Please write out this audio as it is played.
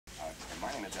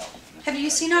Have you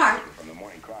seen art?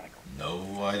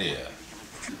 No idea.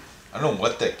 I don't know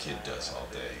what that kid does all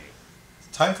day.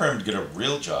 It's time for him to get a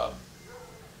real job.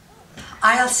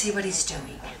 I'll see what he's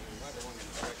doing.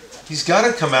 He's got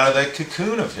to come out of that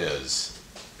cocoon of his.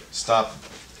 Stop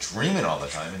dreaming all the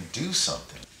time and do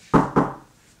something.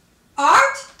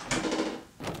 Art?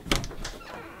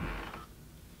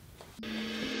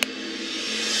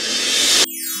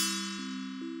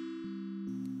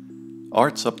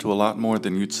 Art's up to a lot more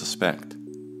than you'd suspect.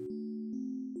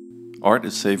 Art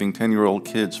is saving 10-year-old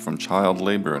kids from child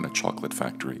labor in a chocolate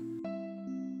factory.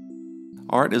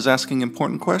 Art is asking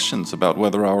important questions about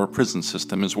whether our prison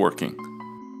system is working.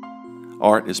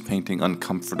 Art is painting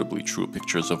uncomfortably true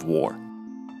pictures of war.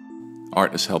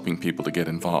 Art is helping people to get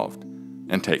involved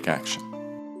and take action.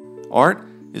 Art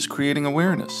is creating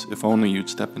awareness, if only you'd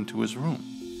step into his room.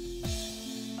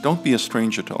 Don't be a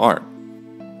stranger to art.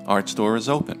 Art's door is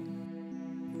open.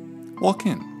 Walk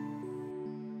in.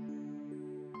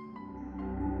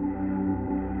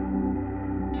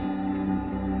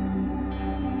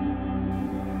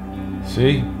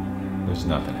 See? There's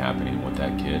nothing happening with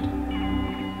that kid.